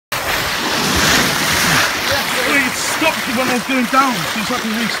stopped when I was going down, so it's like a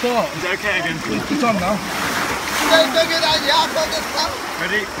restart. Is it okay again? It's on now.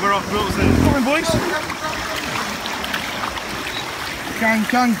 Ready? We're off, Wilson. Come on, boys. Gang,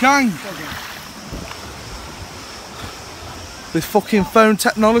 gang, gang. This fucking phone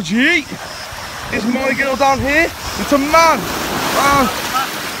technology. Is my girl down here? It's a man.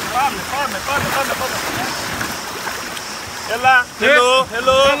 Hello.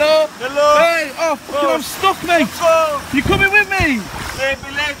 Hello. Hey, oh, fucking, I'm stuck, mate. You coming with me?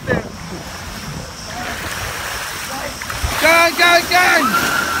 Gang, gang, gang.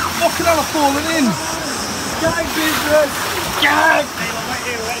 Fucking hell, I've fallen in. Gang business. Gang.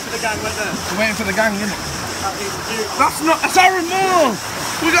 We're waiting for the gang, weren't there? We're waiting for the gang, innit? That's Aaron Moore.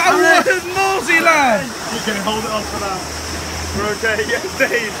 We got Aaron Moorsey, lad. You can hold it on for now. We're okay, yes,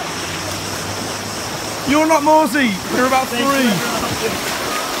 Dave. You're not Moorsey. You're about 3.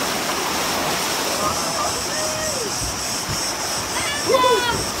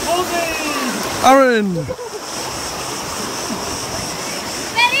 Aaron.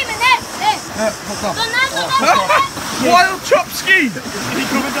 Wild Chopsky. Is he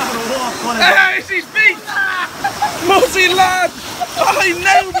coming down or what? Hey, it's his feet. Moorsey, lad. Oh, he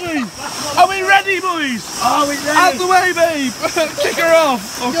nailed me. Are we ready, boys? Are we ready? Out the way, babe. Kick her off.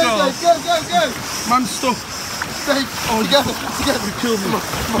 Oh, Go. Man's stuck. Stay together, kill me.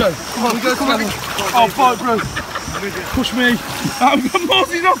 Go. Come on, go together. Oh, fight, bro. Push me.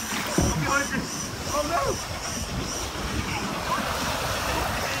 Moorsey's off. Oh, no.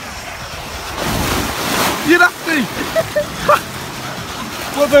 You'd have to.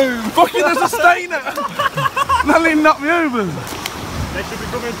 Boom. Fucking, there's a stainer. Nearly knocked me over. They should be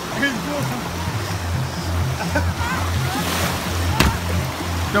coming.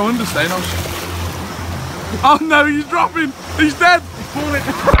 Go under, Stain. Oh no, he's dropping. He's dead. He's falling.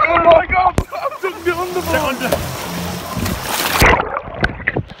 Oh my god. I'm tucking it under.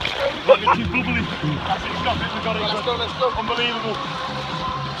 Look, she's bubbly. That's it, stop it, we got it. Let's go. Unbelievable.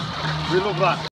 We love that.